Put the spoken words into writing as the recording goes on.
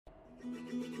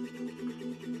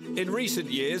In recent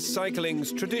years,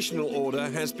 cycling's traditional order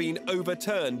has been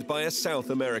overturned by a South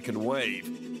American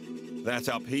wave. That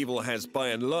upheaval has, by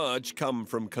and large, come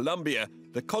from Colombia,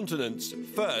 the continent's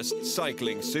first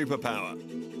cycling superpower.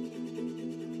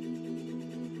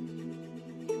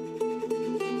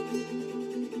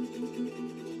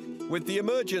 With the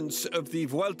emergence of the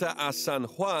Vuelta a San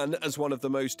Juan as one of the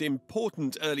most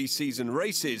important early season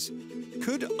races,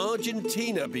 could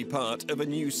Argentina be part of a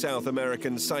new South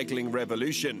American cycling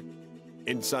revolution?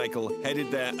 inCycle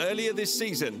headed there earlier this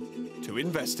season to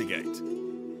investigate.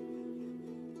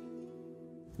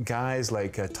 Guys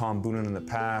like Tom Boonen in the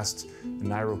past,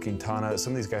 Nairo Quintana,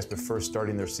 some of these guys prefer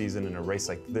starting their season in a race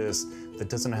like this that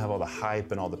doesn't have all the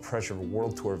hype and all the pressure of a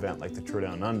World Tour event like the Tour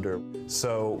Down Under.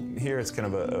 So here it's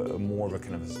kind of more of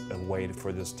a way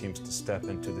for those teams to step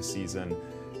into the season,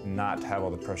 not have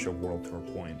all the pressure of World Tour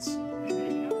points.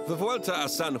 The Vuelta a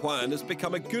San Juan has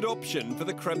become a good option for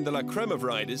the creme de la creme of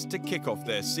riders to kick off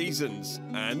their seasons.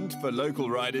 And for local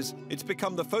riders, it's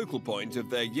become the focal point of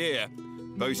their year.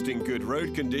 Boasting good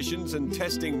road conditions and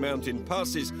testing mountain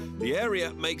passes, the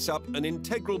area makes up an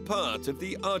integral part of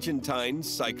the Argentine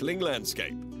cycling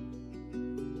landscape.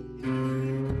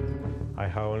 I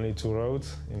have only 2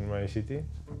 roads in my city.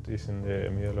 It is in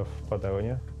the middle of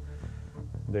Patagonia.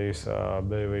 There is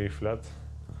very, very flat.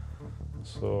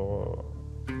 So,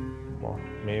 well,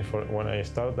 when I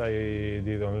start, I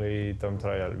did only time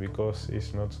trial because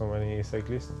it's not so many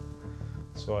cyclists.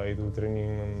 So I do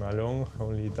training alone,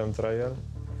 only time trial.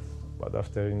 But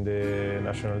after in the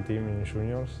national team in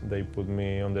juniors, they put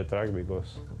me on the track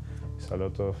because it's a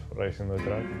lot of racing on the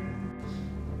track.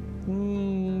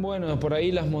 Bueno, por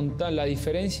ahí la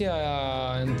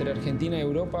diferencia entre Argentina y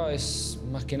Europa es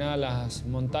más que nada las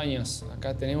montañas.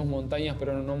 Acá tenemos montañas,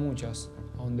 pero no muchas.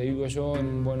 Donde vivo yo,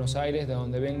 en Buenos Aires, de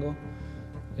donde vengo,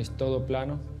 es todo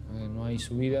plano, no hay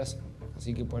subidas.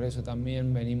 Así que por eso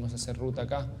también venimos a hacer ruta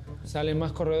acá. Salen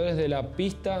más corredores de la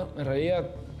pista. En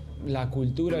realidad, la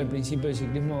cultura al principio del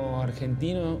ciclismo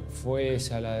argentino fue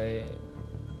esa, la de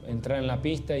entrar en la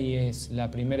pista, y es la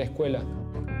primera escuela.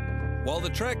 While the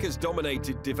track has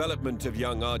dominated development of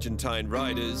young Argentine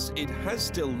riders, it has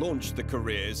still launched the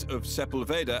careers of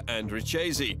Sepulveda and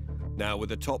Richesi. Now,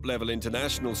 with a top-level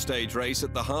international stage race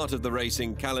at the heart of the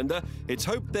racing calendar, it's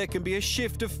hoped there can be a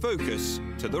shift of focus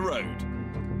to the road.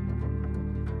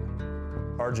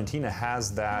 Argentina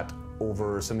has that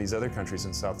over some of these other countries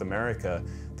in South America.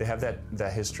 They have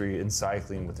that history in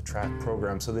cycling with the track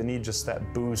program, so they need just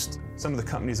that boost. Some of the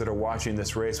companies that are watching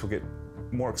this race will get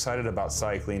more excited about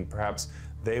cycling. Perhaps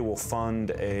they will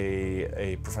fund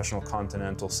a professional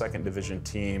continental second division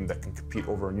team that can compete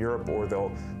over in Europe, or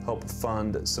they'll help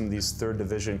fund some of these third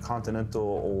division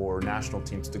continental or national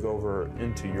teams to go over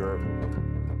into Europe.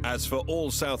 As for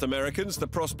all South Americans, the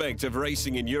prospect of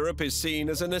racing in Europe is seen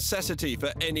as a necessity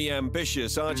for any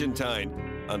ambitious Argentine.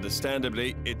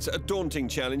 Understandably, it's a daunting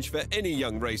challenge for any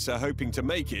young racer hoping to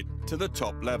make it to the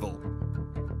top level.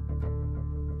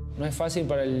 No es fácil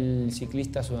para el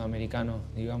ciclista sudamericano,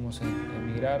 digamos,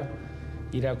 emigrar,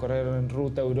 ir a correr en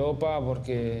ruta a Europa,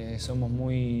 porque somos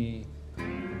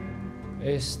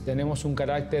tenemos un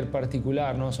carácter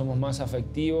particular, ¿no? Somos más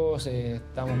afectivos,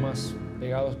 estamos más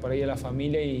pegados por ahí a la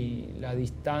familia, y la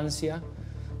distancia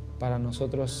para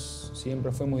nosotros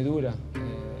siempre fue muy dura.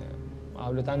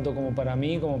 Hablo tanto como para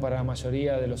mí como para la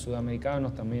mayoría de los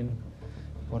sudamericanos también,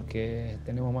 porque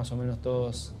tenemos más o menos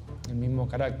todos el mismo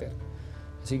carácter.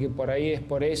 Así que por ahí es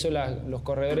por eso los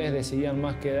corredores decidían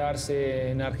más quedarse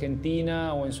en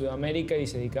Argentina o en Sudamérica y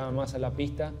se dedicaban más a la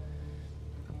pista,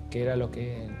 que era lo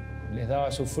que les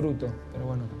daba su fruto. Pero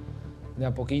bueno, de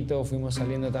a poquito fuimos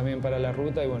saliendo también para la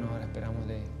ruta, y bueno, ahora esperamos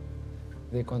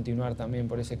de continuar también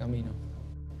por ese camino.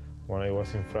 When I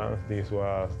was in France, this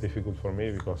was difficult for me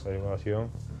because I was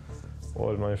young.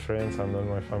 All my friends and all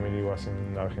my family was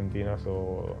in Argentina,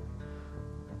 so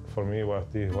for me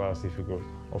this was difficult.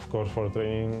 Of course, for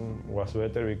training was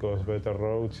better because better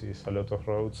roads is a lot of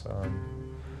roads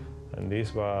and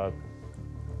this, but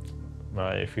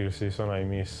my first season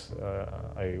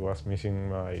I was missing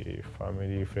my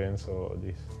family, friends, so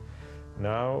this.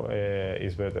 Now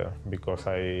it's better because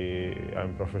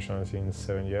I'm professional since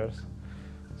 7 years,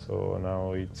 so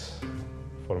now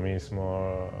for me it's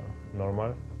more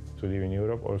normal to live in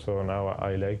Europe. Also now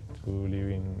I like to live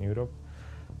in Europe,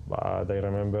 but I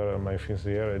remember my first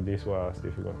year this was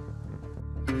difficult.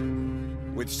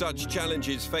 With such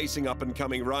challenges facing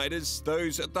up-and-coming riders,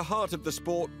 those at the heart of the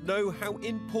sport know how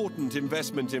important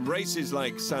investment in races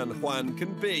like San Juan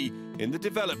can be in the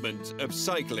development of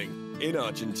cycling in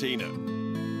Argentina.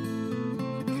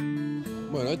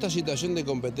 Bueno, esta situación de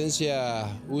competencia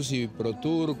UCI Pro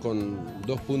Tour con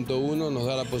 2.1 nos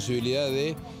da la posibilidad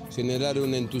de generar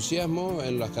un entusiasmo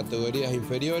en las categorías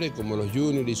inferiores como los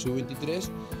juniors y sub-23,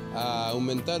 a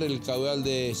aumentar el caudal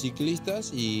de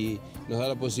ciclistas y nos da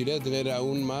la posibilidad de tener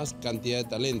aún más cantidad de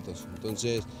talentos.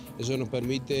 Entonces eso nos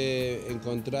permite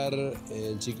encontrar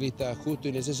el ciclista justo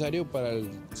y necesario para el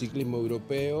ciclismo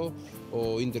europeo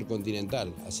o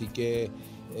intercontinental. Así que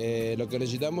lo que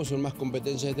necesitamos son más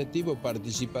competencias de este tipo,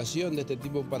 participación de este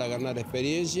tipo para ganar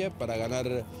experiencia, para ganar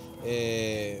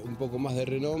un poco más de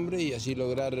renombre y así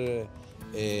lograr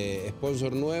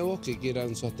sponsors nuevos que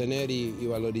quieran sostener y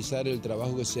valorizar el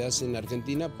trabajo que se hace en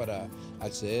Argentina para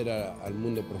acceder al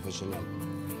mundo profesional.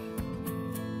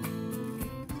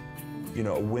 You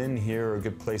know, a win here or a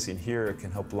good placing here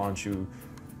can help launch you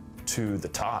to the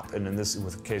top, and in this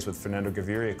case with Fernando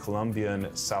Gaviria, a Colombian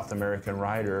South American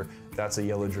rider, that's a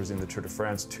yellow jersey in the Tour de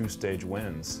France, 2 stage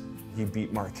wins. He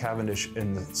beat Mark Cavendish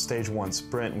in the stage 1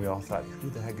 sprint, and we all thought, who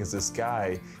the heck is this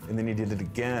guy? And then he did it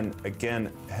again,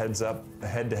 heads up,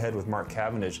 head-to-head with Mark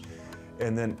Cavendish.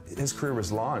 And then his career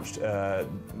was launched.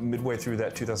 Midway through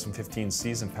that 2015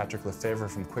 season, Patrick Lefevre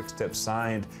from Quick-Step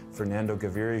signed Fernando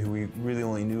Gaviria, who we really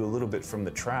only knew a little bit from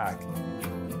the track.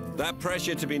 That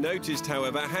pressure to be noticed,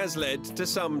 however, has led to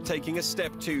some taking a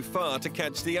step too far to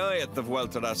catch the eye at the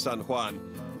Vuelta a San Juan.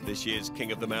 This year's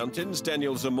King of the Mountains,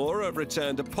 Daniel Zamora,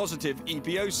 returned a positive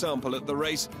EPO sample at the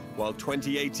race, while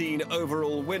 2018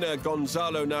 overall winner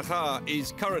Gonzalo Najar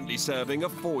is currently serving a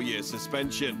 4-year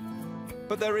suspension.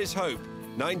 But there is hope.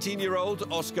 19-year-old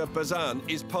Oscar Bazán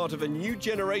is part of a new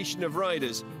generation of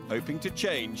riders hoping to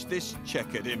change this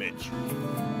checkered image.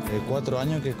 4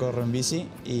 años que corro en bici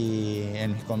y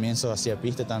en mis comienzos hacía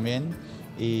pista también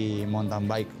y mountain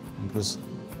bike incluso.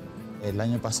 El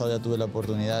año pasado ya tuve la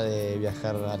oportunidad de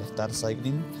viajar al Star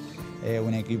Cycling,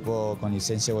 un equipo con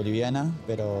licencia boliviana,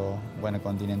 pero bueno,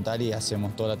 continental, y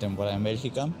hacemos toda la temporada en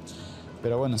Bélgica.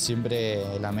 Pero bueno,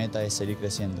 siempre la meta es seguir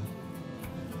creciendo.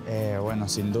 Bueno,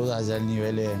 sin duda ya el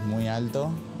nivel es muy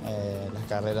alto, las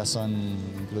carreras son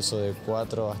incluso de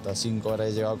 4 hasta 5 horas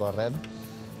he llegado a correr.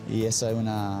 Y esa es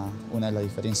una de las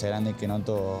diferencias grandes que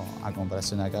noto a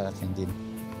comparación de acá de Argentina.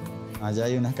 Allá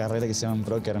hay unas carreras que se llaman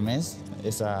Pro Kermés,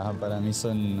 esas para mí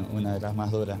son una de las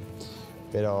más duras.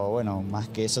 Pero bueno, más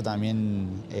que eso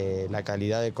también la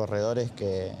calidad de corredores,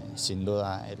 que sin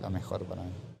duda es la mejor para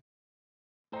mí.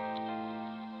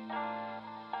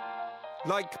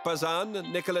 Like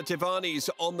Bazán, Nicola Tivani's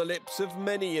on the lips of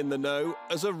many in the know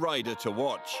as a rider to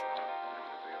watch.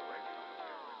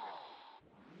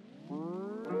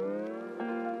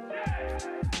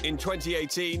 In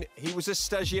 2018, he was a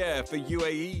stagiaire for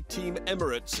UAE Team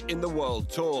Emirates in the World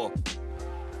Tour.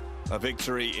 A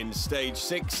victory in stage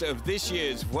 6 of this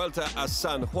year's Vuelta a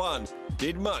San Juan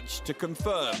did much to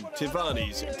confirm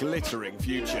Tivani's glittering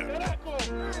future.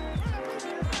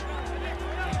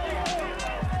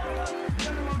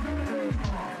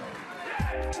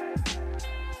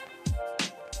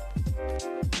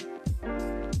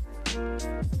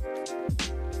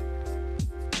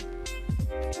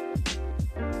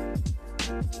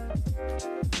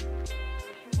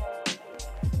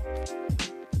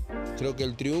 Creo que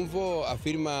el triunfo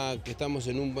afirma que estamos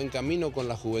en un buen camino con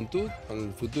la juventud, con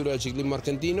el futuro del ciclismo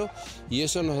argentino, y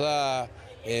eso nos da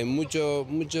mucho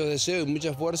deseo y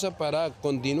mucha fuerza para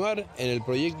continuar en el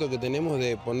proyecto que tenemos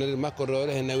de poner más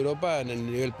corredores en Europa en el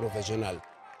nivel profesional.